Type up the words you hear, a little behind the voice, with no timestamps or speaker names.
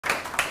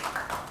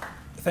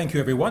Thank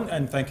you, everyone,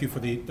 and thank you for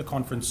the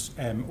conference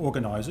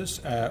organisers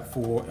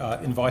for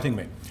inviting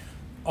me.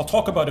 I'll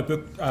talk about a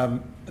book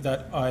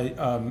that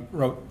I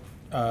wrote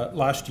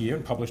last year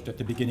and published at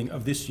the beginning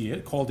of this year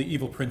called The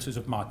Evil Princes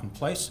of Martin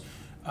Place,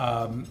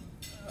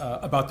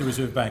 about the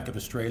Reserve Bank of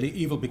Australia.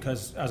 Evil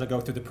because, as I go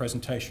through the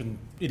presentation,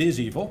 it is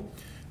evil.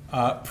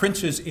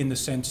 Princes in the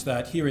sense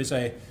that here is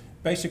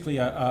basically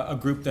a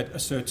group that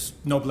asserts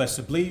noblesse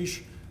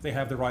oblige. They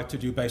have the right to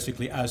do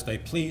basically as they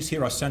please.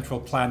 Here are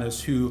central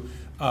planners who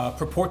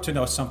purport to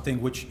know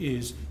something which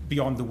is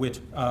beyond the wit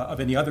of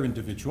any other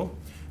individual.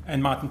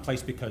 And Martin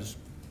Place because,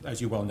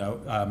 as you well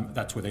know,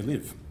 that's where they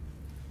live.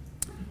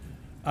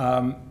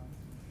 I'm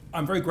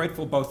very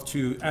grateful both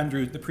to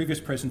Andrew, the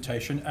previous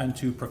presentation, and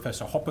to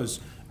Professor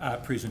Hopper's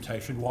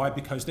presentation. Why?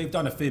 Because they've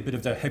done a fair bit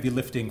of the heavy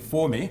lifting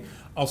for me.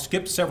 I'll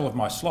skip several of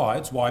my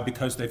slides. Why?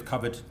 Because they've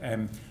covered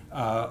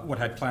what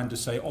I had planned to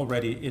say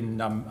already in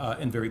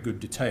very good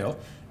detail.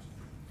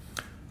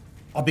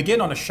 I'll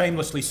begin on a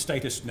shamelessly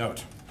statist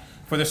note.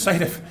 For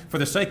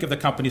the sake of the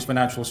company's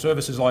financial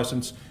services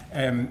license,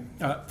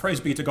 praise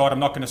be to God, I'm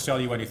not going to sell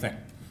you anything.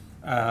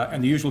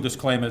 And the usual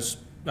disclaimers,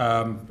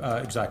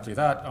 exactly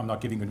that. I'm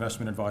not giving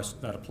investment advice.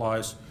 That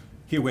applies.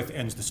 Herewith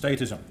ends the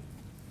statism.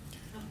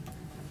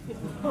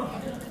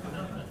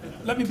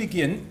 Let me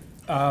begin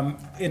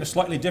in a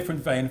slightly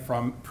different vein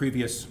from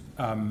previous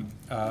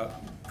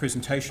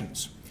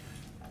presentations.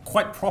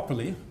 Quite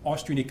properly,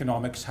 Austrian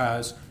economics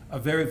has a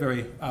very,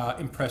 very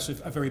impressive,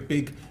 a very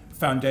big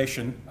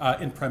foundation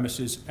in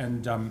premises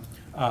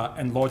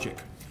and logic.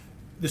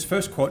 This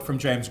first quote from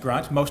James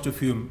Grant, most of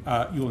whom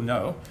you'll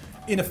know,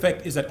 in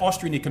effect is that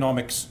Austrian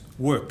economics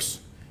works.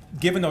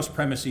 Given those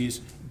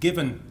premises,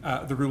 given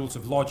the rules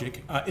of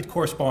logic, it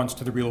corresponds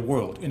to the real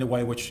world in a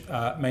way which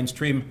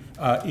mainstream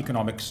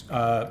economics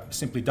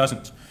simply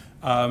doesn't.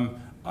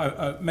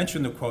 I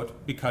mention the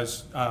quote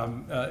because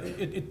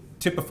it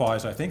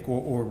typifies, I think,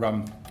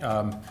 or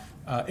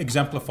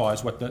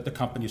exemplifies what the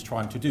company is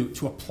trying to do,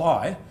 to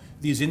apply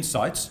these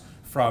insights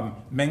from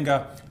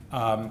Menger,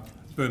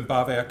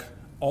 Böhm-Bawerk,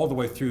 all the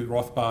way through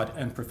Rothbard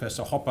and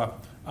Professor Hopper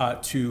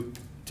to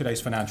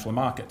today's financial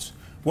markets.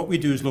 What we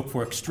do is look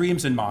for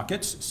extremes in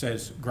markets,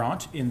 says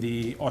Grant in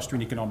the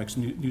Austrian Economics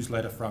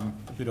newsletter from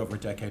a bit over a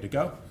decade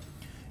ago.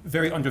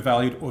 Very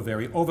undervalued or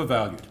very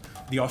overvalued.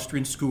 The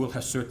Austrian school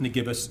has certainly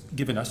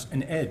given us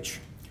an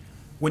edge.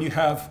 When you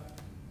have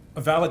a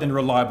valid and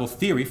reliable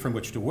theory from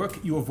which to work,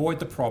 you avoid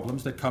the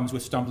problems that comes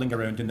with stumbling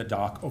around in the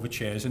dark over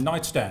chairs and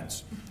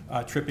nightstands,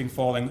 tripping,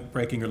 falling,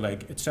 breaking your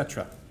leg,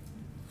 etc.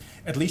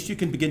 At least you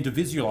can begin to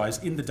visualize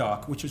in the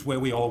dark, which is where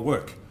we all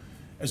work.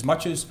 As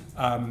much as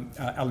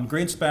Alan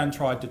Greenspan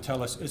tried to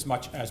tell us, as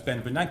much as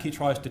Ben Bernanke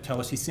tries to tell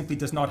us, he simply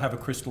does not have a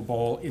crystal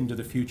ball into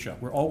the future.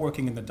 We're all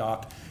working in the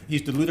dark.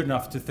 He's deluded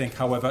enough to think,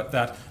 however,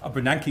 that a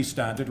Bernanke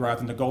standard rather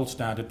than the gold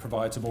standard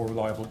provides a more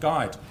reliable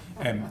guide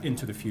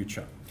into the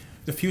future.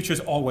 The future is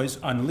always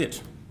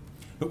unlit.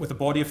 But with a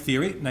body of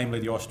theory, namely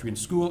the Austrian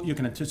school, you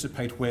can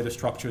anticipate where the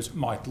structures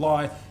might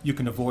lie, you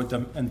can avoid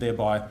them, and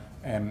thereby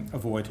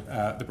avoid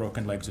the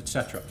broken legs,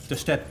 etc. To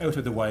step out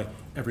of the way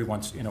every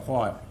once in a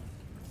while.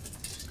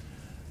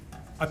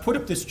 I put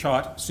up this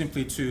chart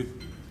simply to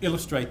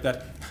illustrate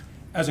that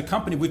as a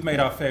company, we've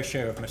made our fair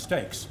share of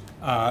mistakes.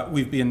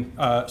 We've been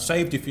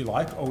saved, if you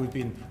like, or we've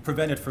been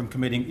prevented from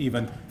committing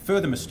even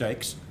further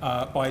mistakes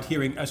by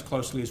adhering as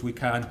closely as we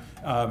can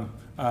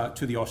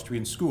to the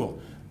Austrian school.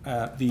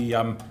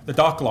 The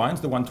dark lines,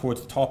 the one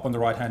towards the top on the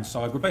right-hand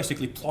side, we're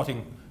basically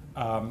plotting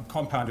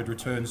compounded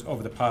returns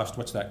over the past,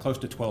 close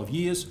to 12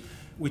 years.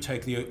 We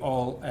take the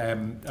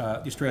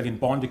Australian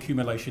Bond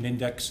Accumulation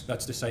Index,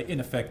 that's to say,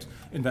 in effect,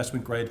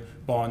 investment-grade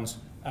bonds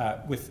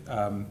with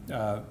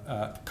the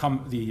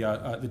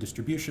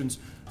distributions,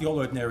 the All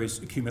Ordinaries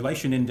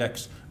Accumulation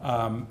Index,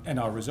 and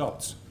our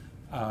results.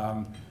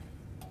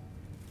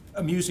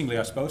 Amusingly,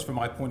 I suppose, from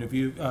my point of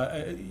view,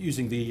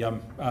 using the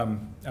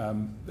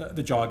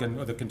jargon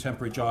or the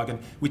contemporary jargon,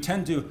 we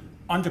tend to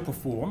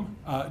underperform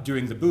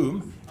during the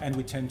boom, and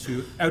we tend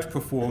to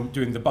outperform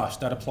during the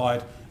bust. That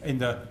applied in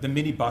the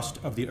mini bust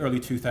of the early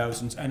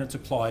 2000s, and it's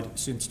applied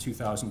since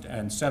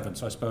 2007.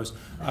 So I suppose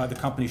the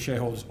company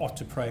shareholders ought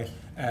to pray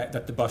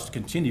that the bust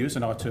continues,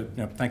 and I ought to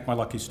thank my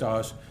lucky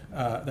stars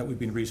that we've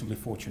been reasonably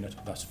fortunate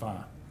thus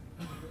far.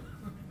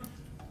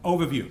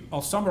 Overview.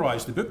 I'll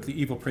summarize the book, The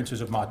Evil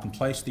Princes of Martin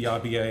Place, the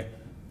RBA,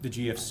 the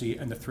GFC,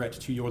 and the threat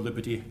to your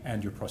liberty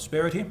and your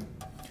prosperity.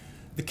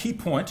 The key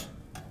point,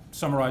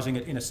 summarizing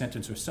it in a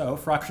sentence or so,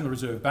 fractional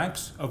reserve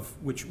banks, of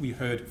which we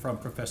heard from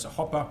Professor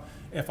Hopper,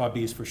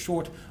 FRBs for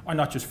short, are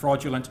not just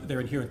fraudulent,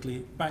 they're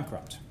inherently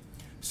bankrupt.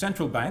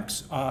 Central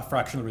banks are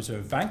fractional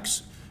reserve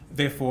banks,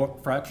 therefore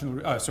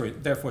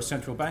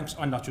central banks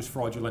are not just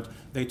fraudulent,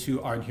 they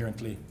too are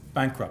inherently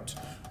bankrupt.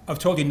 I've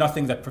told you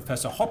nothing that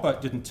Professor Hopper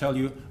didn't tell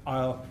you.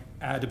 I'll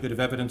add a bit of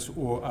evidence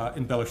or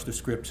embellish the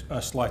script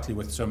slightly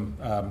with some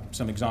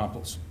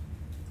examples.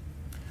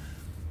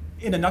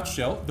 In a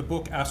nutshell, the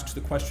book asks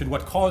the question,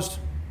 what caused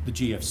the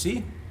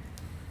GFC?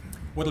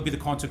 What will be the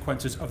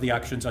consequences of the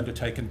actions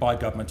undertaken by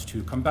governments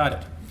to combat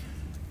it?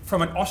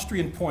 From an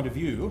Austrian point of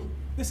view,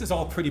 this is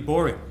all pretty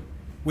boring.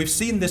 We've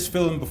seen this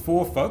film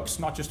before, folks,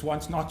 not just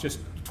once, not just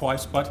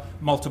twice, but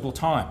multiple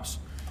times.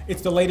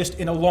 It's the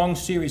latest in a long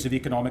series of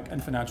economic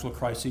and financial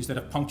crises that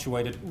have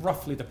punctuated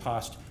roughly the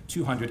past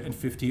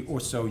 250 or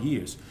so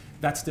years.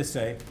 That's to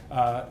say,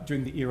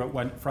 during the era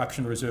when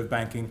fractional reserve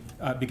banking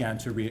began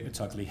to rear its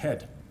ugly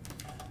head.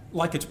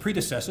 Like its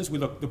predecessors,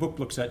 the book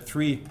looks at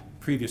three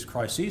previous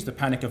crises: the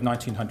Panic of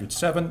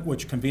 1907,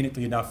 which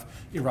conveniently enough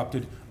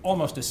erupted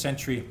almost a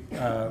century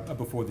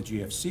before the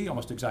GFC,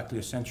 almost exactly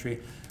a century.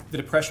 The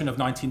Depression of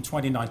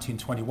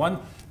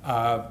 1920-1921,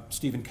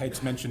 Stephen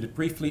Cates mentioned it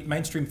briefly.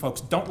 Mainstream folks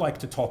don't like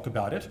to talk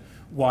about it.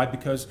 Why?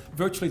 Because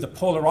virtually the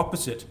polar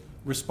opposite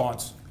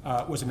response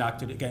was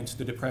enacted against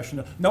the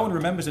Depression. No one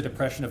remembers the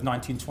Depression of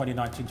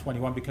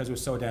 1920-1921 because it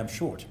was so damn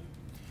short.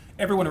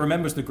 Everyone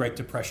remembers the Great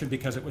Depression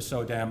because it was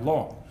so damn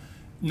long.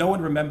 No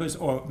one remembers,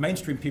 or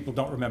mainstream people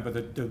don't remember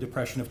the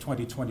Depression of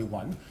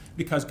 2021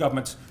 because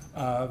governments,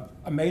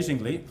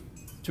 amazingly,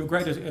 to a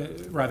greater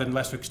rather than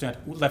lesser extent,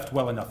 left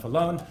well enough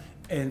alone.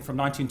 And from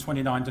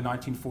 1929 to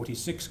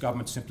 1946,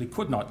 governments simply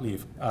could not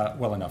leave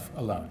well enough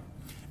alone.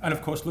 And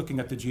of course,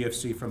 looking at the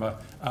GFC from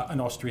an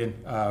Austrian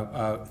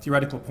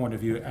theoretical point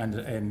of view and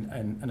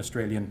an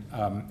Australian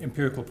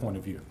empirical point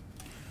of view.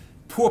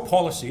 Poor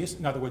policies,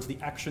 in other words, the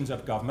actions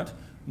of government,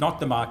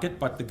 not the market,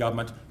 but the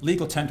government,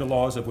 legal tender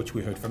laws, of which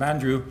we heard from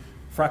Andrew,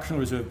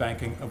 fractional reserve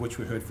banking, of which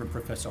we heard from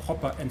Professor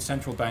Hopper, and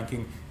central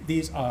banking,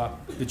 these are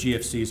the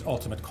GFC's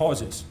ultimate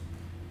causes.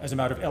 As a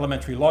matter of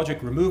elementary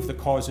logic, remove the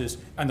causes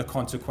and the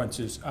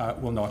consequences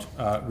will not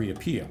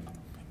reappear.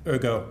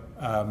 Ergo,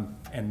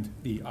 and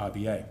the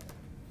RBA.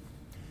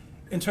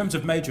 In terms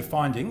of major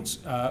findings,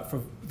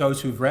 for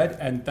those who've read,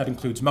 and that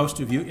includes most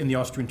of you in the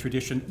Austrian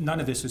tradition, none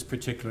of this is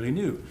particularly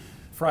new.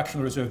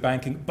 Fractional reserve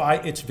banking, by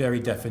its very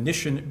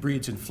definition,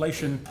 breeds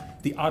inflation,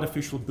 the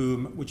artificial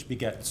boom which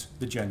begets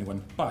the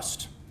genuine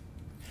bust.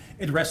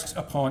 It rests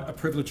upon a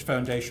privileged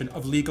foundation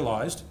of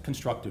legalized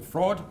constructive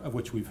fraud, of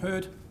which we've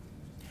heard.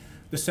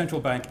 The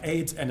central bank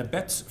aids and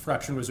abets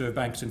fractional reserve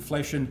banks'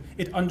 inflation.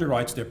 It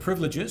underwrites their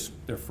privileges,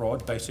 their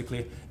fraud,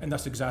 basically, and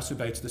thus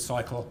exacerbates the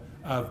cycle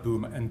of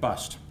boom and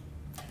bust.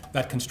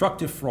 That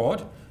constructive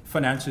fraud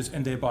finances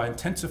and thereby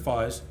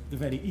intensifies the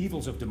very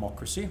evils of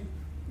democracy.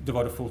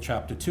 Devote a full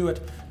chapter to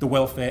it, the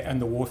welfare and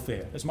the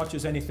warfare. As much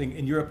as anything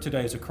in Europe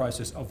today is a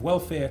crisis of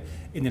welfare,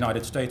 in the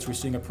United States we're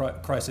seeing a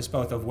crisis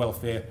both of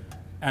welfare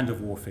and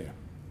of warfare.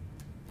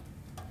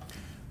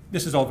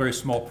 This is all very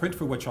small print,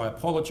 for which I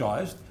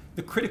apologize.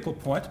 The critical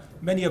point,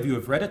 many of you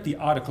have read it, the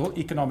article,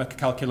 Economic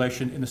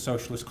Calculation in the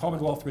Socialist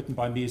Commonwealth, written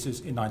by Mises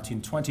in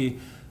 1920,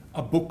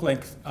 a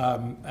book-length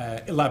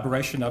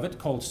elaboration of it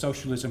called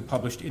Socialism,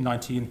 published in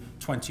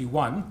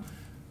 1921.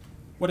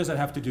 What does that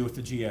have to do with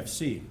the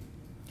GFC?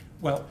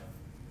 Well,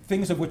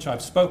 things of which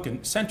I've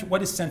spoken.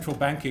 What is central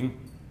banking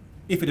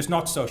if it is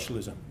not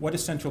socialism? What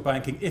is central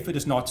banking if it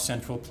is not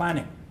central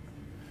planning?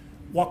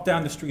 Walk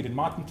down the street in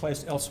Martin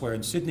Place, elsewhere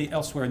in Sydney,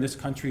 elsewhere in this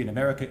country, in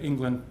America,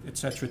 England,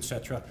 etc.,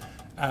 etc.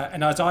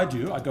 And as I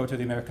do, I go to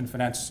the American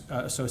Finance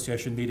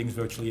Association meetings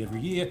virtually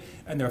every year,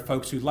 and there are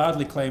folks who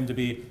loudly claim to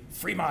be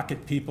free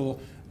market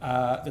people,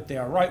 that they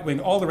are right-wing,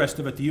 all the rest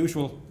of it, the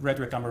usual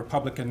rhetoric, I'm a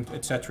Republican,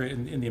 etc.,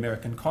 in the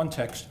American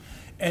context,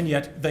 and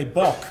yet they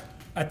balk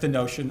at the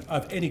notion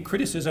of any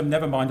criticism,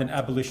 never mind an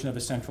abolition of a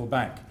central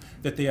bank,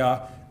 that they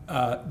are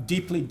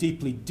deeply,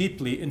 deeply,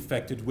 deeply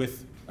infected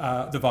with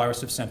the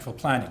virus of central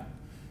planning.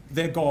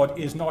 Their God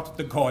is not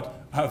the God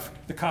of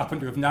the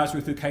carpenter of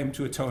Nazareth who came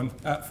to atone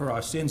for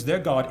our sins. Their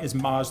God is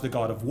Mars, the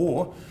God of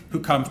war, who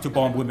comes to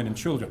bomb women and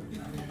children.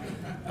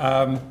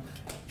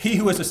 He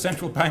who is a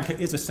central banker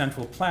is a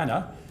central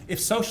planner. If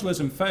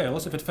socialism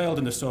fails, if it failed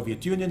in the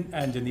Soviet Union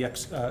and in the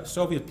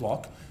ex-Soviet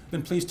bloc,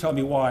 then please tell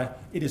me why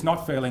it is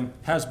not failing,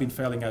 has been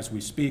failing as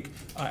we speak,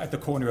 at the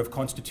corner of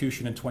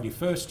Constitution and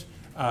 21st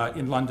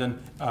in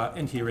London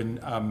and here in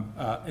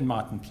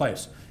Martin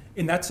Place.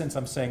 In that sense,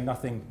 I'm saying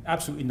nothing,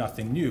 absolutely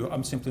nothing new.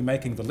 I'm simply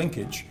making the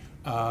linkage.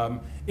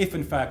 If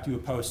in fact you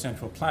oppose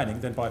central planning,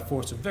 then by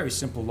force of very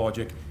simple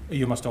logic,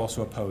 you must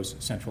also oppose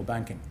central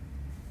banking.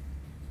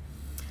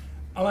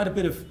 I'll add a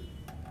bit of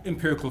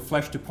empirical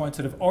flesh to points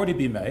that have already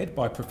been made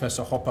by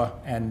Professor Hopper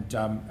and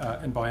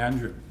by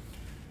Andrew.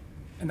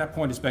 And that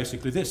point is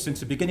basically this. Since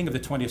the beginning of the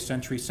 20th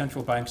century,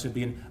 central banks have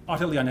been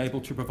utterly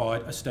unable to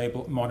provide a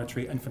stable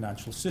monetary and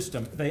financial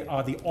system. They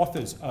are the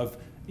authors of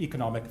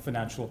economic,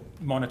 financial,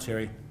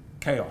 monetary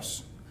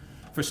chaos.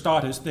 For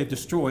starters, they've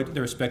destroyed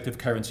their respective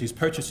currencies'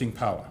 purchasing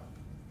power.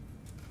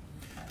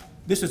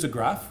 This is a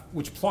graph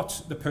which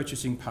plots the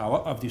purchasing power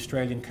of the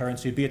Australian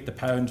currency, be it the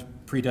pound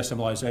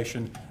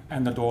pre-decimalisation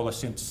and the dollar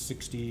since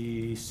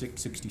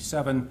 66,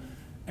 67,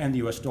 and the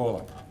US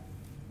dollar.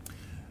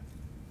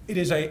 It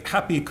is a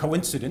happy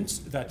coincidence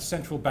that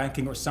central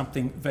banking, or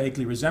something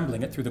vaguely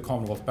resembling it through the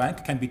Commonwealth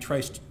Bank, can be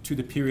traced to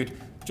the period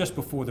just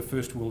before the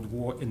First World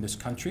War in this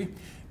country,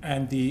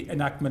 and the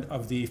enactment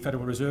of the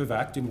Federal Reserve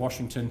Act in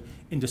Washington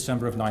in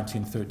December of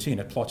 1913.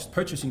 It plots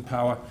purchasing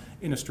power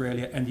in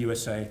Australia and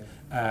USA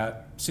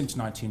since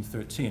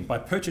 1913. By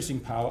purchasing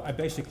power, I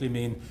basically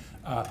mean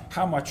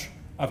how much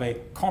of a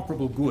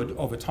comparable good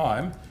over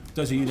time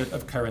does a unit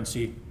of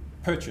currency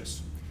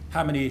purchase.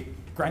 How many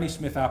Granny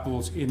Smith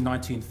apples in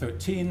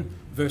 1913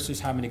 versus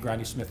how many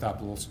Granny Smith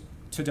apples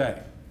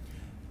today.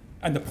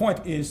 And the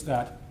point is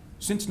that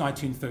since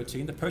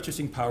 1913, the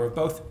purchasing power of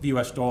both the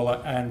US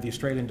dollar and the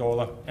Australian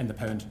dollar and the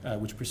pound,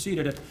 which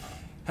preceded it,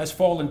 has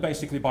fallen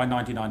basically by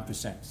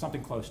 99%,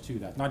 something close to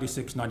that,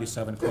 96,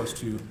 97, close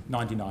to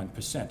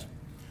 99%.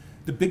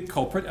 The big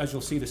culprit, as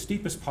you'll see, the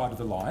steepest part of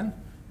the line,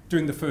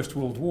 during the First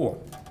World War.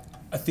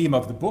 A theme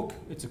of the book,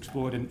 it's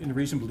explored in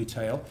reasonable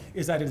detail,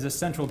 is that it is a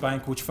central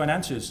bank which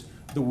finances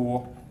the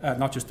war,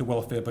 not just the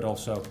welfare, but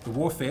also the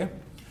warfare.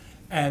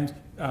 And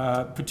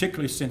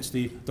particularly since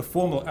the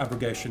formal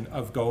abrogation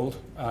of gold,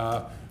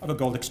 of a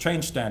gold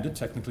exchange standard,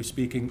 technically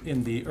speaking,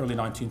 in the early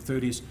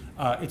 1930s,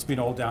 it's been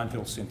all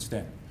downhill since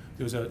then.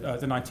 There was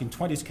the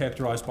 1920s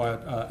characterized by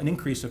an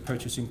increase of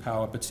purchasing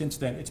power, but since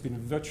then it's been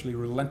virtually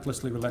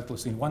relentlessly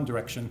in one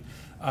direction,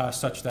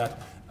 such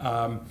that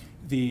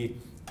the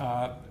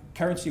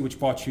currency which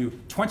bought you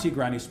 20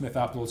 Granny Smith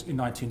apples in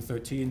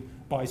 1913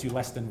 buys you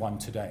less than one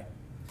today.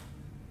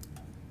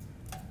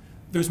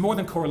 There's more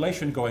than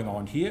correlation going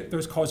on here,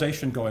 there's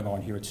causation going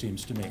on here, it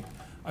seems to me.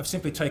 I've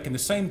simply taken the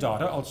same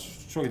data, I'll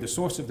show you the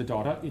source of the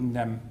data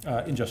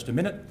in just a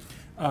minute,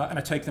 and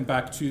I take them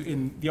back to,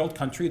 in the old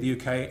country, the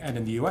UK, and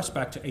in the US,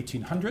 back to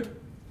 1800.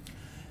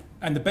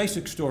 And the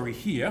basic story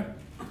here,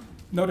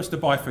 notice the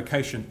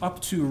bifurcation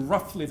up to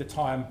roughly the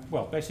time,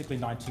 well, basically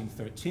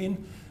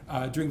 1913.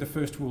 During the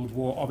First World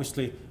War,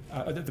 obviously,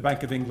 the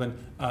Bank of England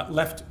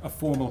left a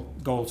formal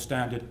gold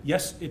standard.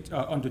 Yes, it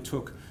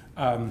undertook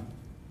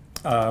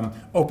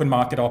open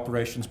market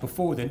operations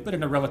before then, but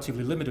in a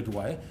relatively limited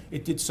way.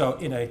 It did so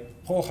in a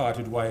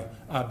wholehearted way,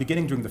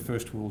 beginning during the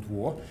First World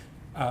War.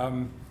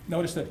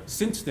 Notice that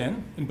since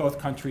then, in both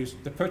countries,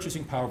 the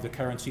purchasing power of the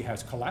currency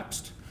has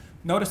collapsed.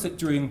 Notice that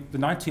during the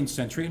 19th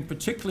century, and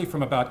particularly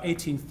from about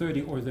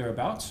 1830 or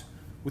thereabouts,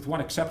 with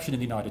one exception in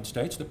the United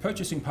States, the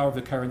purchasing power of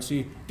the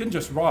currency didn't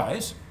just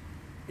rise,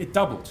 it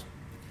doubled.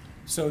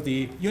 So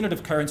the unit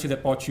of currency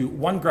that bought you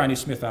one Granny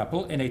Smith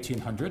apple in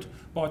 1800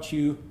 bought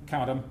you,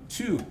 count them,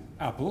 2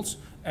 apples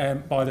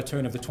by the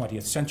turn of the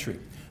 20th century.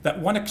 That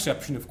one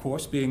exception, of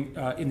course, being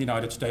in the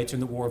United States in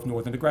the War of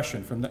Northern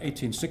Aggression from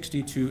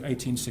 1860 to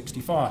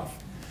 1865,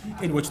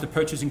 in which the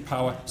purchasing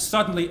power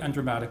suddenly and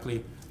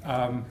dramatically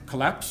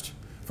collapsed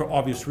for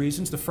obvious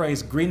reasons. The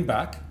phrase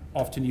greenback,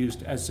 often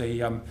used as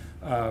a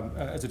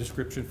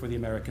description for the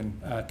American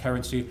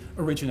currency,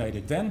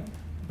 originated then,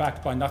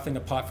 backed by nothing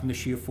apart from the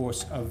sheer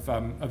force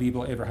of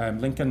evil Abraham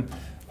Lincoln.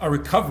 A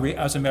recovery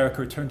as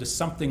America returned to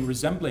something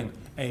resembling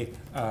a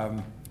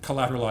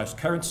collateralized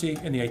currency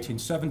in the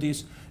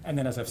 1870s, and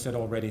then, as I've said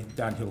already,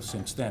 downhill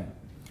since then.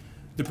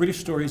 The British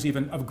story is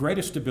even of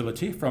greater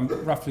stability from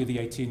roughly the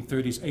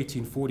 1830s,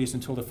 1840s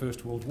until the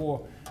First World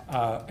War,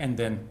 and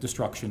then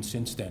destruction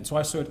since then.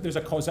 So there's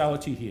a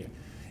causality here.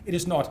 It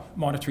is not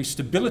monetary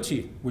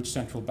stability which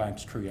central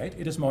banks create,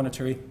 it is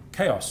monetary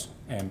chaos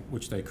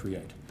which they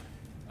create.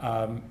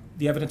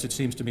 The evidence, it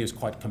seems to me, is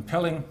quite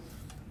compelling.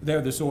 There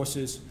are the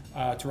sources.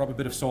 To rub a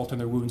bit of salt in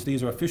their wounds,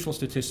 these are official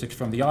statistics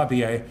from the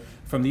RBA,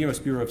 from the US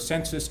Bureau of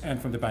Census,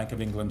 and from the Bank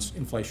of England's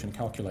inflation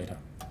calculator.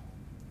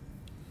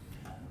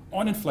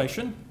 On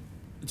inflation,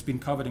 it's been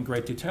covered in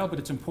great detail, but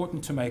it's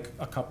important to make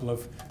a couple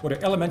of what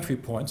are elementary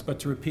points, but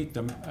to repeat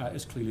them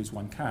as clearly as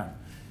one can.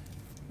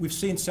 We've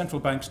seen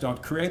central banks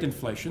don't create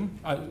inflation,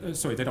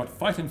 they don't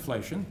fight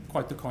inflation,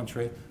 quite the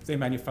contrary, they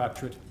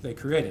manufacture it, they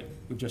create it.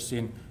 We've just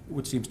seen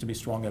what seems to be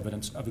strong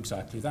evidence of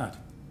exactly that.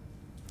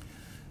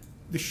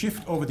 The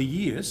shift over the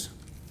years,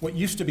 what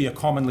used to be a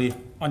commonly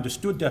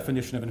understood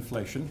definition of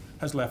inflation,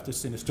 has left a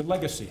sinister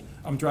legacy.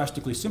 I'm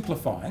drastically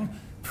simplifying.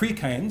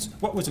 Pre-Keynes,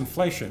 what was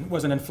inflation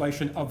was an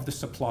inflation of the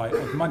supply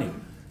of money.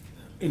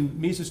 In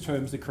Mises'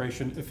 terms, the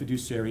creation of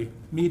fiduciary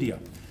media.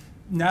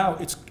 Now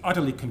it's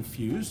utterly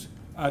confused.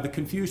 The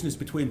confusion is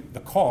between the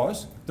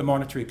cause, the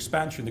monetary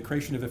expansion, the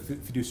creation of the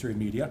fiduciary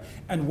media,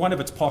 and one of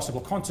its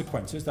possible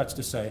consequences, that's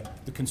to say,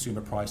 the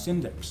consumer price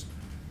index.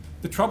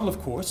 The trouble, of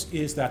course,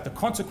 is that the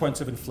consequence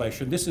of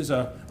inflation, this is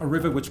a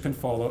river which can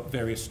follow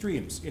various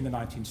streams. In the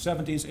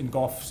 1970s, in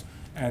Gough's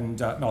and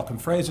Malcolm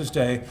Fraser's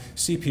day,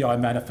 CPI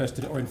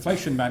manifested, or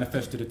inflation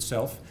manifested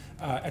itself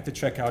at the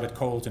checkout at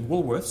Coles and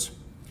Woolworths.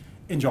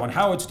 In John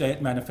Howard's day,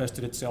 it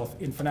manifested itself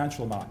in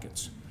financial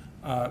markets.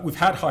 We've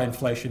had high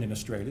inflation in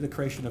Australia. The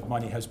creation of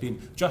money has been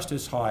just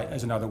as high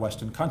as in other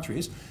Western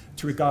countries.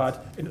 To regard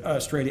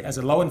Australia as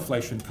a low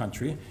inflation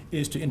country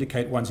is to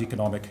indicate one's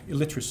economic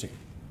illiteracy.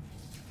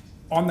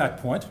 On that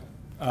point,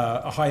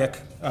 a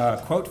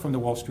Hayek quote from the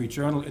Wall Street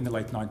Journal in the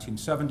late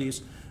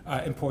 1970s,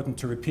 important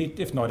to repeat,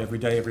 if not every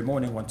day, every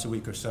morning, once a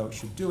week or so,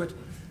 should do it.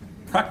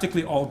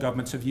 Practically all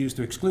governments have used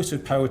their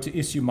exclusive power to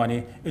issue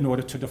money in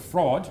order to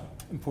defraud,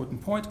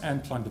 important point,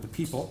 and plunder the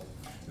people.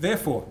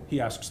 Therefore,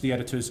 he asks the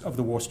editors of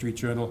the Wall Street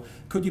Journal,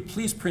 could you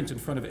please print in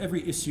front of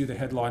every issue the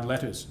headline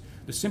letters,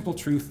 the simple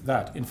truth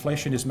that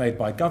inflation is made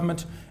by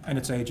government and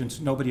its agents,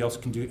 nobody else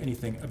can do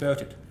anything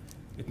about it.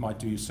 It might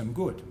do you some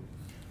good.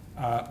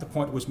 The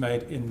point was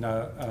made in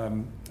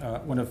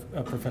one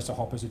of Professor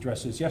Hopper's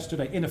addresses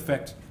yesterday. In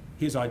effect,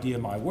 his idea,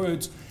 my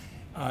words,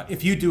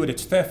 if you do it,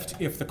 it's theft.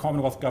 If the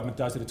Commonwealth government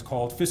does it, it's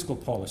called fiscal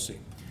policy.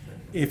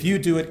 If you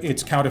do it,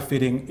 it's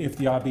counterfeiting. If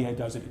the RBA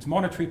does it, it's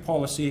monetary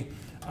policy.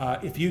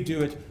 If you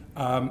do it,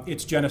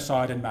 it's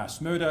genocide and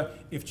mass murder.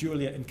 If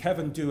Julia and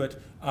Kevin do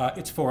it,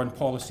 it's foreign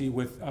policy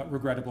with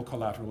regrettable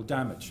collateral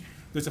damage.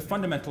 There's a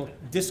fundamental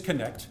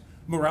disconnect.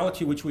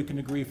 Morality, which we can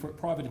agree for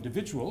private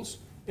individuals,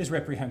 is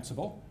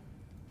reprehensible.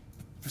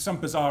 For some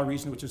bizarre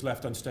reason which is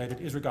left unstated,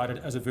 is regarded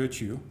as a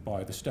virtue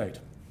by the state.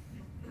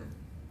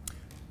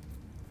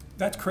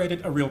 That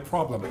created a real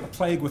problem, a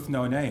plague with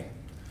no name.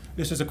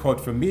 This is a quote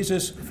from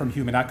Mises, from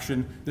Human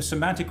Action. The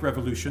semantic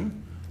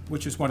revolution,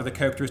 which is one of the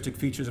characteristic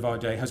features of our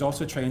day, has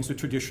also changed the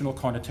traditional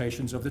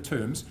connotations of the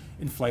terms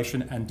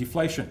inflation and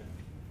deflation.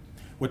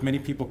 What many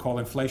people call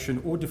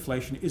inflation or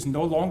deflation is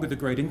no longer the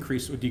great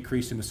increase or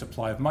decrease in the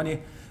supply of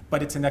money,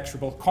 but its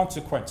inexorable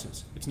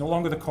consequences. It's no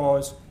longer the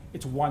cause,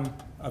 it's one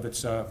of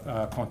its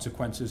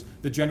consequences,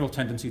 the general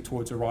tendency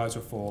towards a rise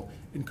or fall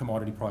in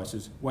commodity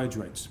prices, wage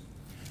rates.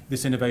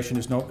 This innovation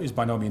is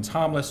by no means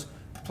harmless,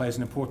 plays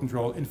an important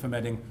role in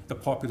fomenting the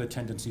popular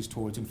tendencies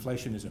towards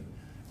inflationism.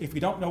 If we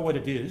don't know what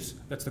it is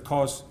that's the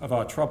cause of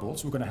our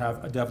troubles, we're going to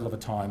have a devil of a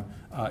time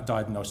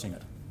diagnosing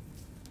it.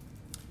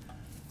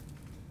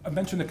 I've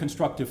mentioned the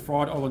constructive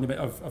fraud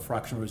of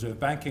fractional reserve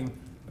banking.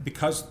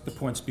 Because the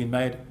point's been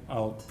made,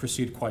 I'll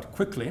proceed quite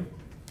quickly.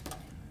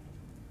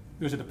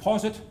 There's a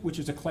deposit, which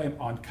is a claim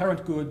on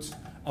current goods.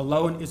 A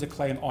loan is a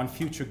claim on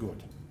future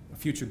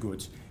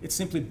goods. It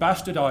simply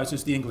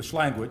bastardizes the English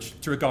language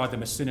to regard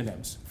them as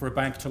synonyms for a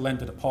bank to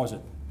lend a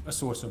deposit, a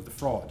source of the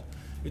fraud.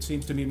 It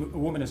seems to me a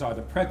woman is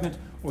either pregnant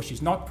or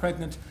she's not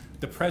pregnant.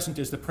 The present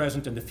is the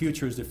present and the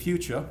future is the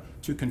future.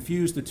 To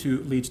confuse the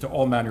two leads to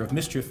all manner of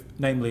mischief,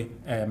 namely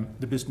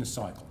the business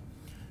cycle.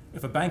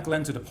 If a bank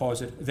lends a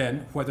deposit,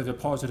 then whether the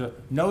depositor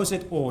knows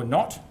it or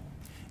not,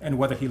 and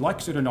whether he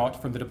likes it or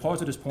not, from the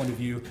depositor's point of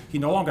view, he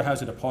no longer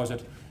has a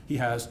deposit, he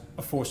has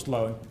a forced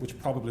loan, which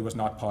probably was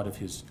not part of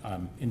his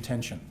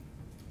intention.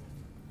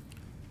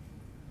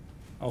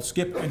 I'll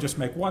skip and just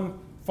make one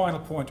final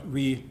point,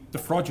 re the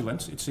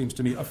fraudulence, it seems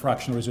to me, of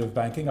fractional reserve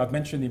banking. I've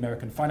mentioned the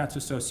American Finance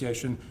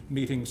Association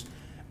meetings.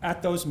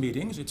 At those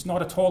meetings, it's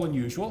not at all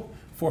unusual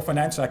for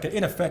finance academics.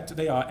 In effect,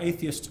 they are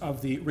atheists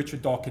of the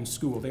Richard Dawkins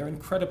school. They are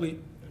incredibly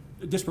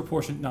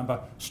disproportionate number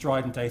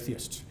strident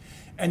atheists.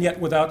 And yet,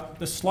 without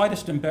the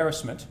slightest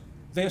embarrassment,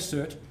 they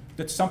assert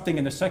that something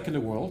in the secular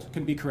world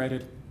can be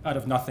created out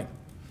of nothing,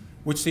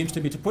 which seems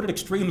to me, to put it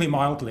extremely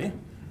mildly,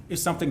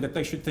 is something that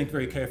they should think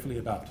very carefully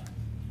about.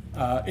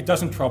 It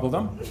doesn't trouble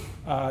them.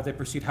 They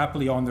proceed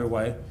happily on their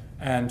way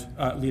and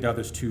lead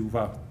others to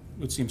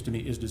what seems to me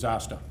is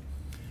disaster.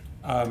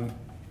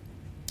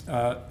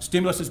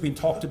 Stimulus has been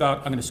talked about.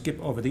 I'm going to skip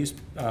over these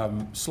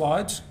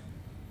slides.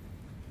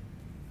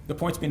 The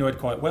point's been made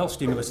quite well.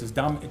 Stimulus is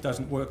dumb. It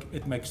doesn't work.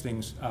 It makes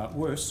things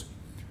worse.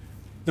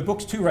 The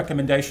book's two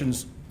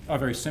recommendations are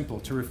very simple: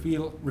 to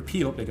repeal,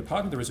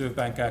 the Reserve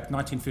Bank Act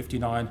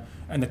 1959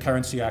 and the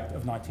Currency Act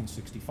of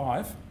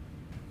 1965.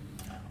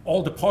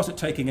 All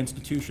deposit-taking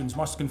institutions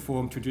must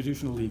conform to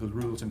traditional legal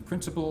rules and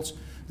principles.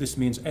 This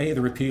means A,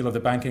 the repeal of the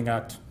Banking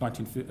Act,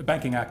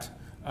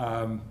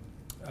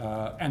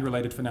 and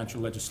related financial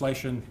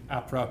legislation.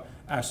 APRA,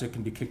 ASIC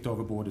can be kicked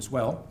overboard as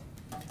well.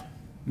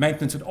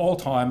 Maintenance at all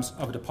times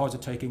of a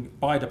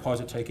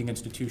deposit-taking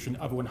institution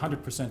of a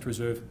 100%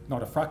 reserve,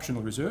 not a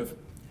fractional reserve,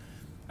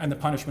 and the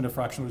punishment of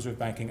fractional reserve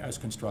banking as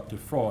constructive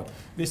fraud.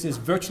 This is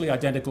virtually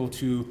identical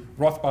to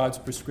Rothbard's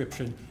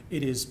prescription.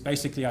 It is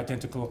basically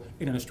identical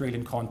in an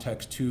Australian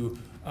context to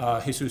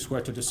Jesus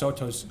Huerta de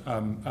Soto's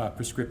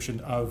prescription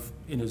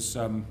in his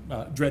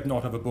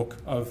dreadnought of a book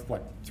of,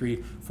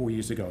 3-4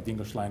 years ago, the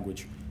English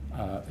language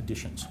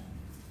editions.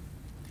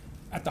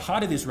 At the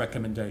heart of these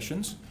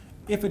recommendations,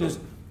 if it is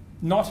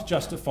not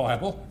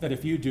justifiable that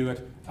if you do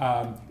it,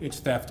 it's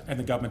theft, and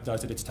the government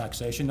does it, it's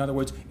taxation. In other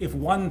words, if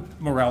one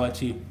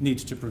morality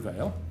needs to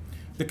prevail,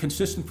 the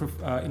consistent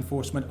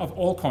enforcement of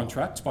all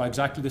contracts by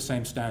exactly the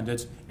same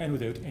standards and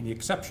without any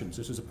exceptions.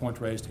 This is a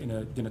point raised in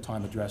a dinner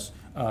time address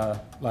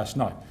last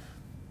night.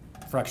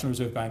 Fractional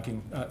reserve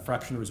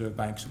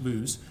banks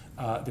lose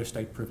their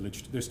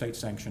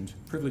state-sanctioned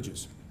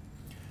privileges.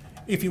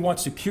 If you want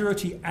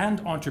security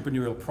and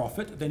entrepreneurial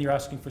profit, then you're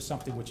asking for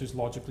something which is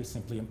logically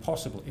simply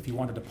impossible. If you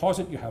want a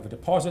deposit, you have a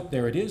deposit.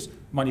 There it is,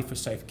 money for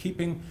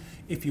safekeeping.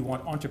 If you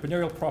want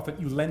entrepreneurial profit,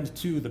 you lend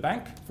to the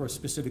bank for a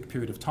specific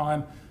period of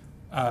time.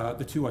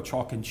 The two are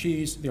chalk and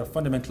cheese. They are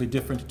fundamentally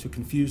different. To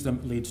confuse them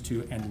leads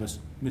to endless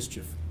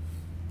mischief.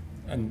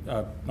 And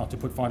not to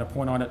put finer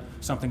point on it,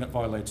 something that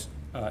violates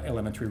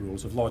elementary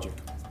rules of logic.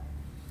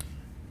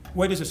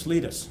 Where does this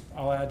lead us?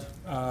 I'll add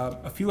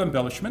a few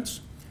embellishments,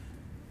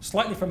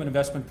 slightly from an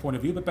investment point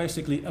of view, but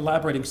basically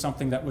elaborating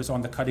something that was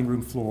on the cutting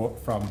room floor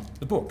from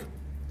the book.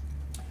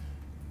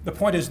 The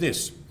point is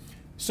this.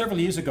 Several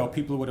years ago,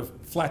 people would have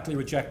flatly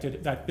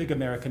rejected that big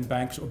American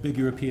banks or big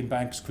European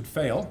banks could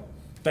fail.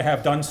 They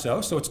have done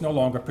so, so it's no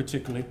longer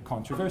particularly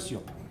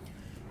controversial.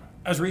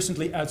 As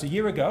recently as a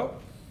year ago,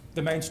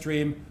 the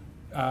mainstream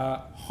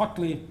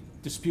hotly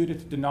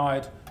disputed,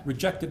 denied,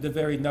 rejected the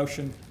very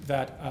notion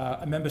that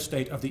a member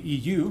state of the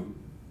EU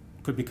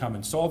could become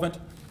insolvent.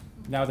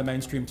 Now the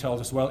mainstream tells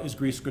us, well, is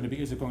it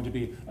going to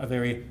be a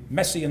very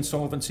messy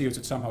insolvency, or is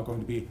it somehow going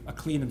to be a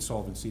clean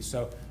insolvency?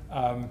 So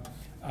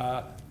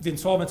the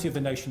insolvency of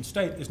the nation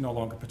state is no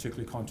longer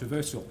particularly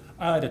controversial.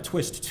 I add a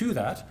twist to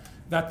that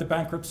the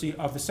bankruptcy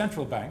of the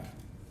central bank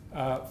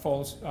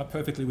falls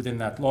perfectly within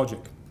that logic.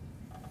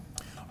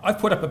 I've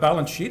put up a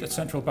balance sheet. A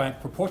central bank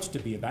purports to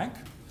be a bank.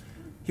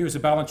 Here's a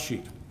balance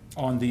sheet.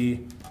 On the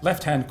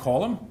left-hand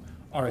column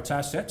are its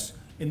assets.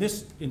 In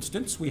this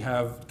instance, we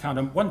have, count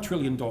them, $1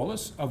 trillion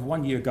of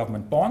one-year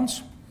government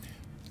bonds.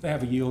 They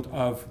have a yield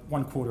of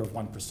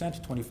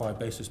 0.25%, 25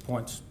 basis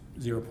points,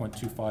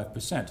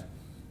 0.25%.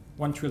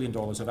 $1 trillion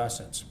of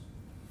assets.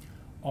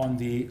 On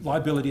the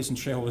liabilities and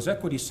shareholders'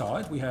 equity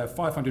side, we have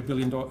 $500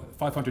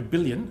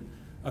 billion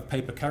of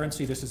paper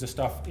currency. This is the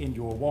stuff in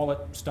your wallet,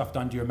 stuffed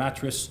under your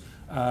mattress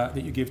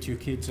that you give to your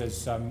kids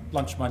as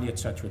lunch money,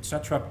 etc.,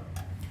 etc.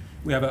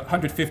 We have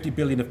 $150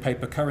 billion of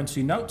paper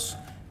currency notes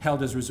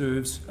held as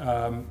reserves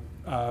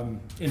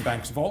in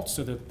banks' vaults.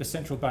 So the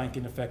central bank,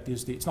 in effect,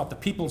 it's not the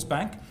people's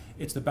bank,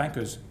 it's the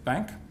banker's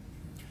bank.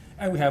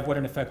 And we have what,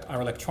 in effect,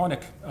 are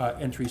electronic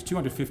entries,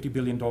 $250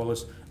 billion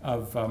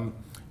of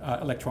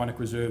electronic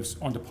reserves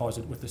on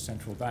deposit with the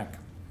central bank.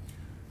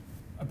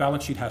 A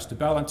balance sheet has to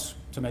balance.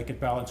 To make it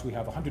balance, we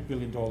have $100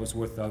 billion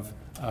worth of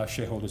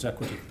shareholders'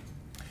 equity.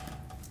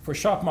 For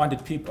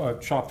sharp-minded people,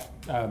 or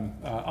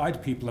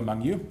sharp-eyed people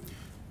among you,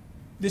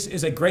 this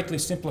is a greatly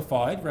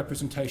simplified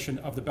representation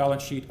of the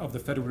balance sheet of the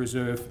Federal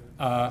Reserve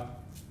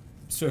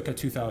circa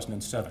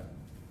 2007,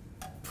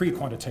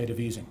 pre-quantitative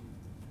easing.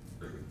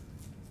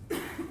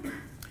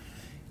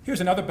 Here's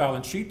another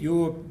balance sheet.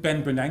 You're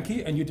Ben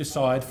Bernanke, and you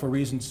decide, for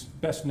reasons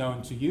best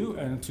known to you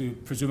and to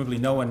presumably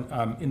no one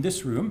in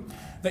this room,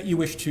 that you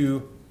wish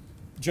to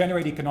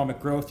generate economic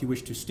growth, you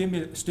wish to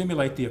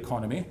stimulate the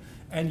economy,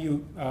 and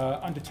you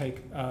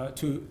undertake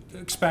to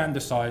expand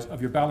the size of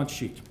your balance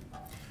sheet.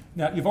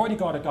 Now, you've already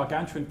got a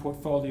gargantuan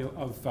portfolio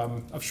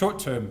of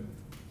short-term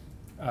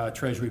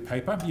Treasury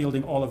paper,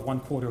 yielding all of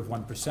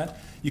 1/4%.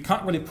 You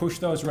can't really push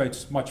those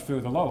rates much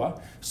further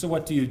lower, so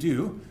what do?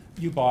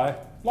 You buy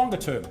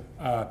longer-term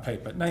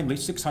paper, namely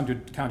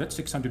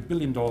 $600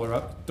 billion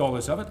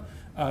of it,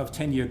 of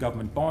 10-year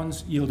government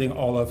bonds, yielding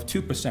all of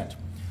 2%.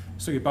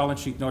 So your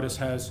balance sheet, notice,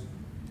 has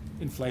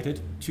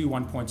inflated to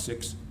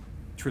 $1.6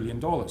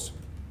 trillion.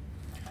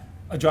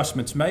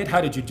 Adjustments made. How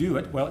did you do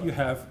it? Well, you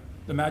have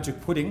the magic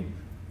pudding.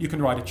 You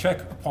can write a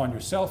check upon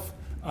yourself.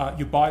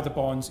 You buy the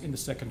bonds in the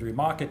secondary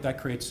market. That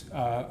creates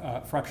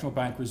fractional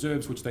bank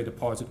reserves, which they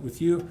deposit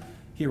with you.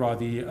 Here are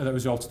the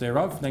results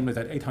thereof, namely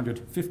that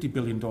 $850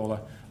 billion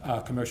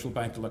commercial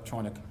bank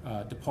electronic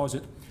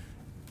deposit.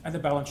 And the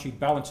balance sheet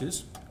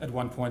balances at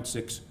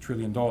 $1.6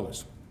 trillion.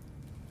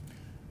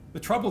 The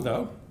trouble,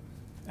 though,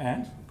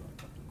 and I've got a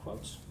couple of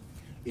quotes,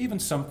 even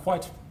some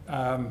quite,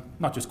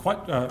 not just quite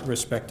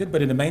respected,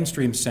 but in a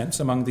mainstream sense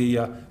among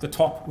the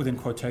top, within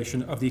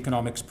quotation, of the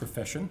economics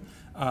profession,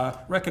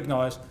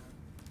 recognize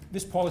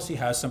this policy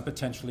has some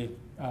potentially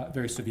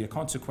very severe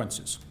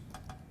consequences.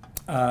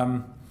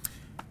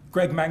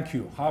 Greg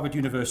Mankiw, Harvard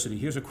University.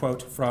 Here's a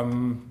quote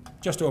from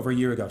just over a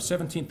year ago,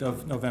 17th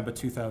of November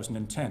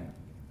 2010.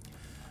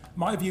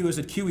 My view is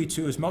that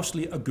QE2 is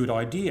mostly a good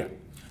idea.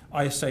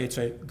 I say it's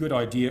a good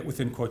idea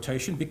within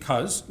quotation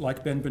because,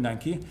 like Ben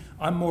Bernanke,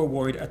 I'm more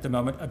worried at the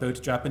moment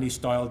about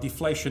Japanese-style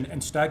deflation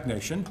and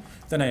stagnation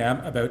than I am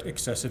about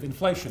excessive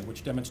inflation,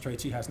 which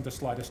demonstrates he hasn't the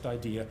slightest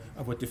idea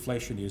of what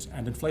deflation is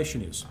and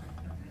inflation is.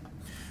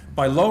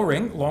 By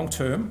lowering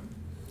long-term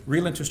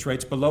real interest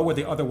rates below where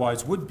they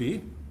otherwise would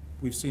be,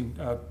 we've seen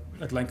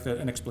at length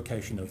an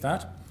explication of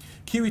that,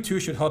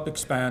 QE2 should help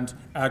expand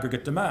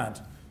aggregate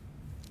demand.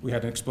 We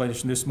had an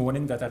explanation this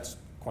morning that that's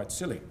quite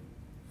silly.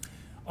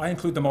 I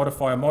include the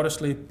modifier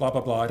modestly, blah,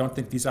 blah, blah. I don't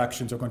think these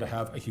actions are going to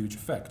have a huge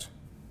effect.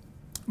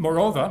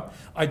 Moreover,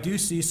 I do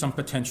see some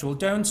potential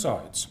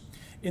downsides.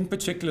 In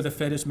particular, the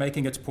Fed is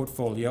making its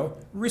portfolio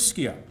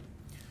riskier.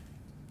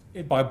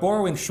 By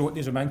borrowing short,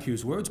 these are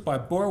Mankiw's words, by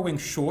borrowing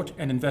short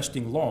and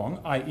investing long,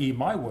 i.e.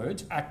 my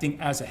words, acting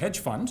as a hedge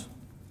fund,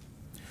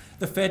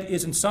 the Fed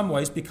is in some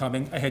ways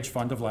becoming a hedge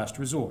fund of last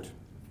resort.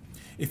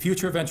 If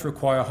future events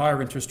require higher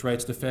interest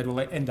rates, the Fed will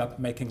end up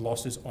making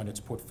losses on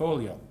its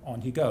portfolio. On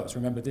he goes.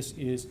 Remember, this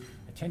is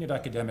a tenured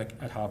academic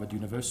at Harvard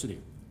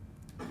University.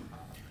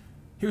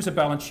 Here's a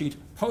balance sheet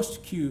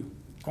post-Q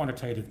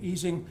quantitative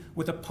easing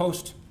with a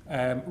post-QE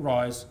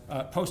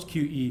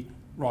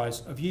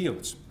rise of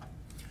yields.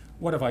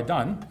 What have I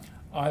done?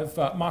 I've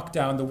marked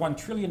down the $1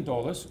 trillion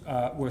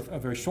worth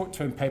of very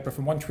short-term paper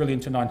from $1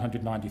 trillion to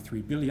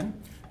 $993 billion.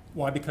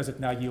 Why? Because it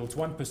now yields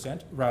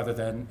 1% rather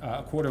than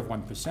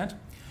 1/4%.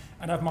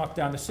 And I've marked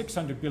down the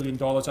 $600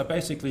 billion are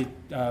basically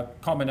a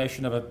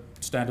combination of a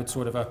standard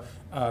sort of a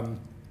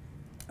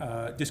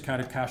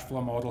discounted cash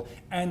flow model,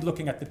 and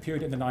looking at the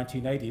period in the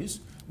 1980s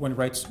when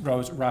rates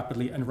rose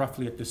rapidly and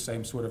roughly at this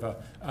same sort of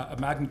a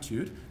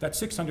magnitude, that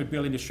 600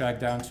 billion is shagged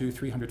down to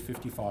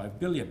 355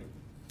 billion.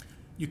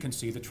 You can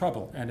see the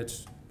trouble, and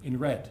it's in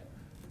red.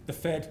 The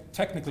Fed,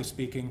 technically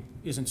speaking,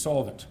 is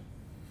insolvent.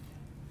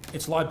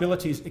 Its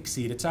liabilities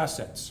exceed its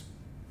assets.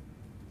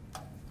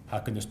 How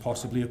can this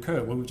possibly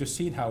occur? Well, we've just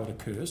seen how it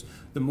occurs.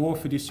 The more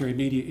fiduciary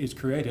media is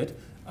created,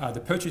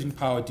 the purchasing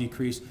power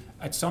decrease.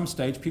 At some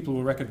stage, people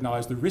will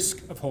recognize the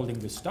risk of holding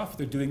this stuff.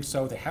 They're doing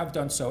so. They have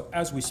done so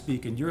as we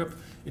speak in Europe.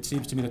 It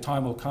seems to me the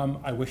time will come.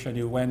 I wish I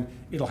knew when.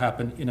 It'll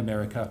happen in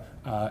America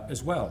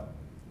as well.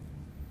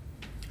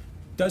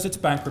 Does its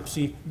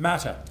bankruptcy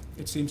matter?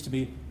 It seems to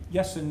be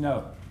yes and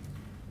no.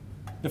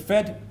 The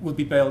Fed will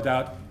be bailed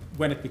out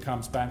when it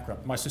becomes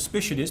bankrupt. My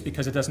suspicion is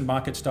because it doesn't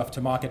market stuff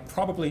to market,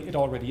 probably it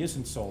already is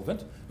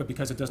insolvent, but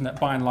because it doesn't,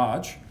 by and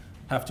large,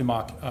 have to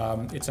mark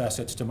its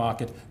assets to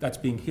market, that's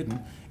being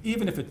hidden.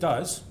 Even if it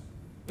does,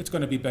 it's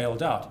going to be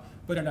bailed out,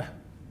 but in a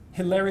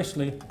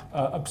hilariously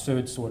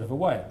absurd sort of a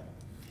way.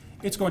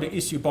 It's going to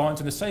issue bonds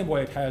in the same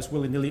way it has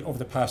willy-nilly over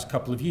the past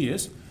couple of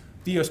years.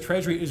 The US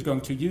Treasury is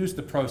going to use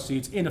the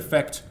proceeds, in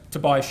effect, to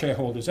buy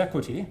shareholders'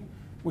 equity,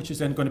 which is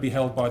then going to be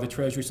held by the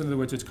Treasury. So in other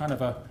words, it's kind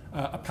of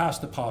a pass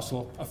the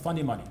parcel of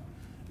funny money.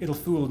 It'll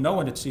fool no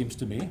one, it seems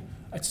to me.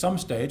 At some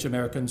stage,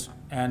 Americans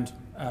and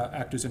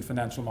actors in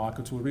financial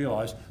markets will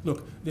realize,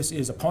 look, this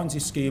is a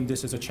Ponzi scheme,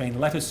 this is a chain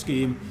letter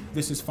scheme,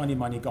 this is funny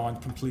money gone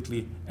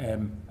completely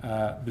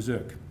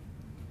berserk.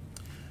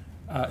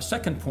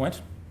 Second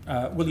point,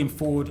 William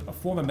Ford, a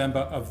former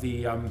member of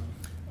the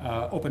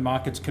Open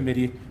Markets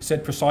Committee,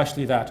 said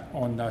precisely that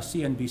on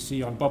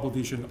CNBC, on Bubble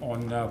Vision,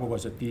 on, what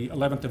was it, the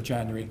 11th of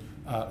January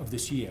of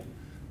this year,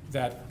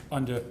 that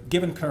under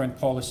given current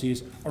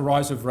policies, a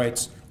rise of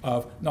rates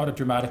of not a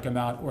dramatic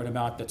amount or an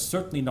amount that's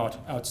certainly not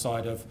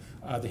outside of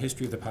the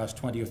history of the past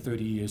 20 or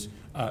 30 years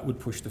would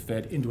push the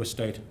Fed into a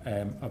state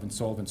of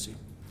insolvency.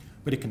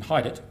 But it can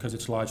hide it because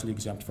it's largely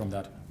exempt from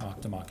that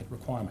mark-to-market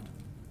requirement.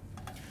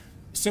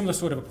 Similar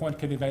sort of a point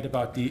can be made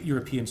about the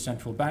European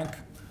Central Bank.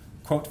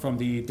 Quote from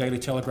the Daily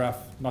Telegraph,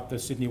 not the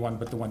Sydney one,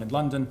 but the one in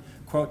London,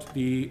 quote,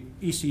 the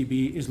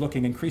ECB is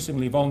looking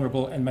increasingly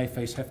vulnerable and may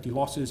face hefty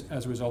losses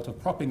as a result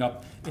of propping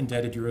up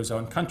indebted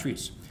Eurozone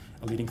countries.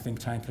 A leading think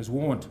tank has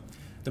warned.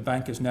 The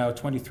bank is now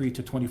 23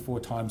 to 24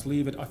 times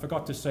levered. I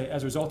forgot to say,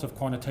 as a result of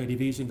quantitative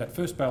easing, that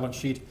first balance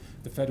sheet,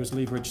 the Fed was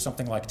leveraged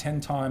something like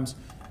 10 times.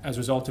 As a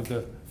result of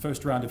the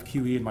first round of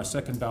QE in my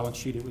second balance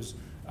sheet, it was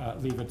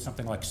levered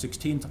something like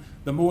 16.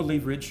 The more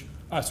leverage,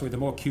 the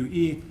more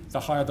QE, the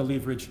higher the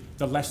leverage,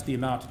 the less the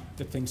amount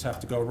that things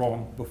have to go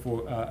wrong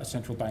before a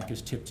central bank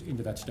is tipped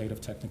into that state of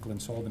technical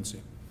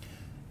insolvency.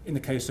 In the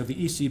case of the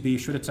ECB,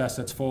 should its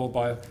assets fall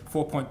by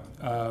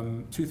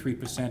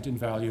 4.23% in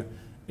value,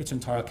 its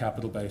entire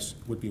capital base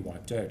would be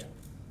wiped out.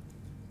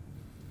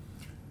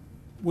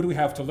 What do we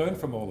have to learn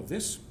from all of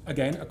this?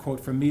 Again, a quote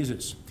from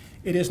Mises.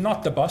 It is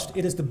not the bust,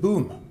 it is the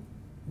boom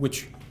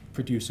which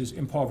produces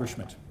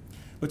impoverishment.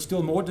 But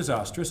still more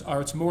disastrous are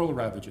its moral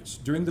ravages.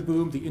 During the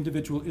boom, the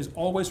individual is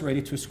always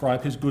ready to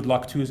ascribe his good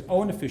luck to his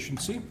own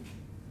efficiency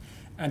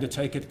and to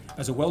take it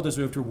as a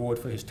well-deserved reward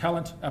for his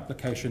talent,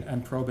 application,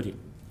 and probity.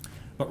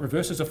 But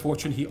reverses of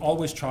fortune he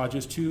always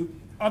charges to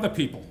other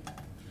people.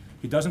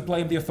 He doesn't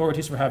blame the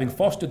authorities for having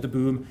fostered the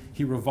boom.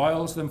 He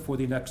reviles them for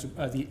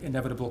the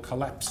inevitable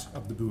collapse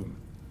of the boom.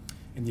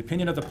 In the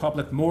opinion of the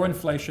public, more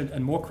inflation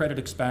and more credit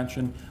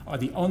expansion are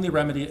the only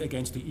remedy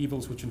against the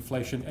evils which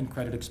inflation and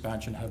credit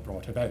expansion have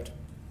brought about.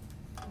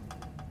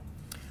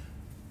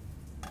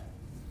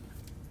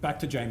 Back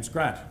to James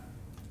Grant,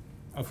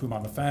 of whom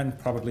I'm a fan,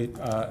 probably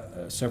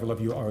several of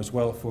you are as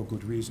well, for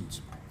good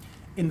reasons.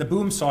 In the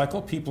boom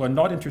cycle, people are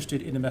not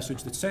interested in a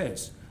message that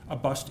says a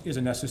bust is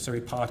a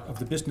necessary part of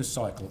the business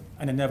cycle,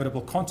 an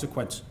inevitable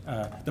consequence.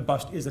 The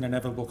bust is an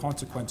inevitable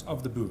consequence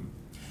of the boom.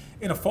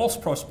 In a false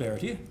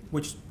prosperity,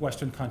 which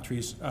Western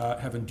countries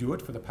have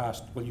endured for the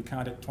past, well, you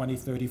count it, 20,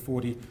 30,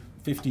 40,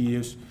 50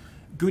 years,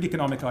 good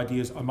economic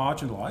ideas are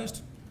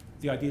marginalized.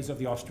 The ideas of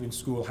the Austrian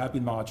school have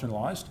been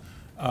marginalized.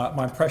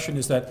 My impression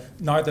is that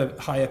neither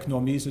Hayek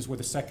nor Mises were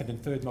the second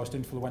and third most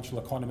influential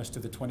economists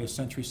of the 20th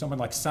century. Someone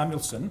like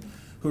Samuelson,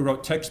 who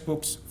wrote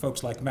textbooks,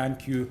 folks like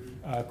Mankiw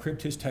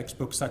cribbed his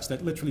textbooks such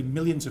that literally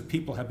millions of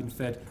people have been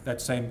fed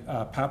that same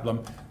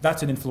pablum.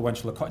 That's an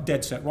influential,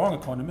 dead set wrong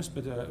economist,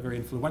 but a very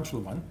influential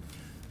one.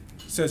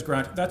 Says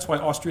Grant, that's why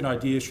Austrian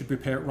ideas should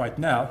prepare right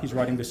now, he's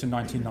writing this in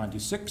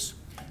 1996,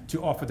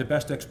 to offer the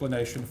best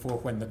explanation for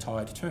when the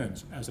tide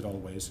turns, as it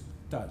always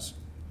does.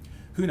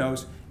 Who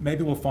knows,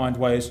 maybe we'll find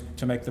ways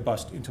to make the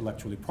bust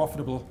intellectually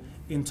profitable.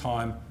 In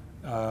time,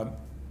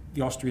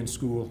 the Austrian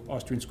school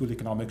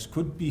economics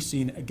could be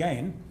seen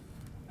again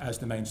as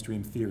the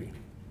mainstream theory.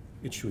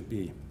 It should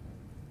be.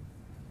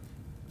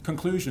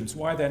 Conclusions,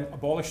 why then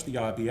abolish the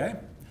RBA?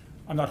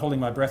 I'm not holding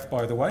my breath,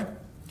 by the way.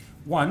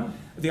 One,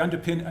 they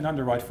underpin and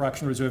underwrite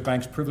fractional reserve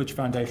banks' privileged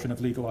foundation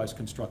of legalized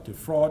constructive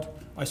fraud.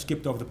 I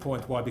skipped over the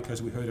point, why?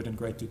 Because we heard it in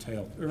great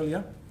detail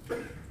earlier.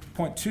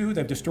 Point 2,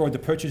 they've destroyed the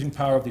purchasing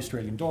power of the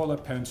Australian dollar,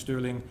 pound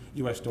sterling,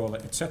 US dollar,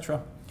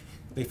 etc.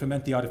 They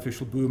foment the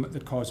artificial boom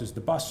that causes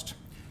the bust.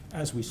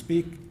 As we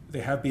speak,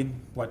 they have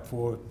been,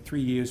 for 3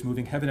 years,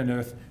 moving heaven and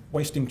earth,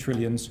 wasting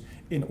trillions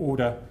in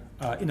order,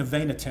 in a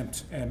vain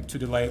attempt to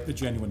delay the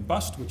genuine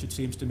bust, which it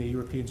seems to me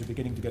Europeans are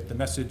beginning to get the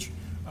message.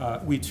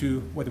 We too,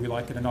 whether we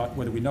like it or not,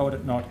 whether we know it or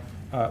not,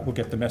 will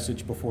get the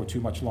message before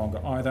too much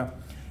longer either.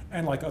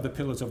 And like other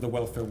pillars of the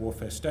welfare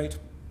warfare state,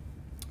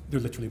 they're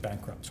literally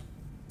bankrupt.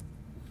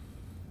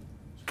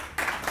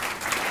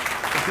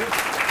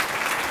 Thank you.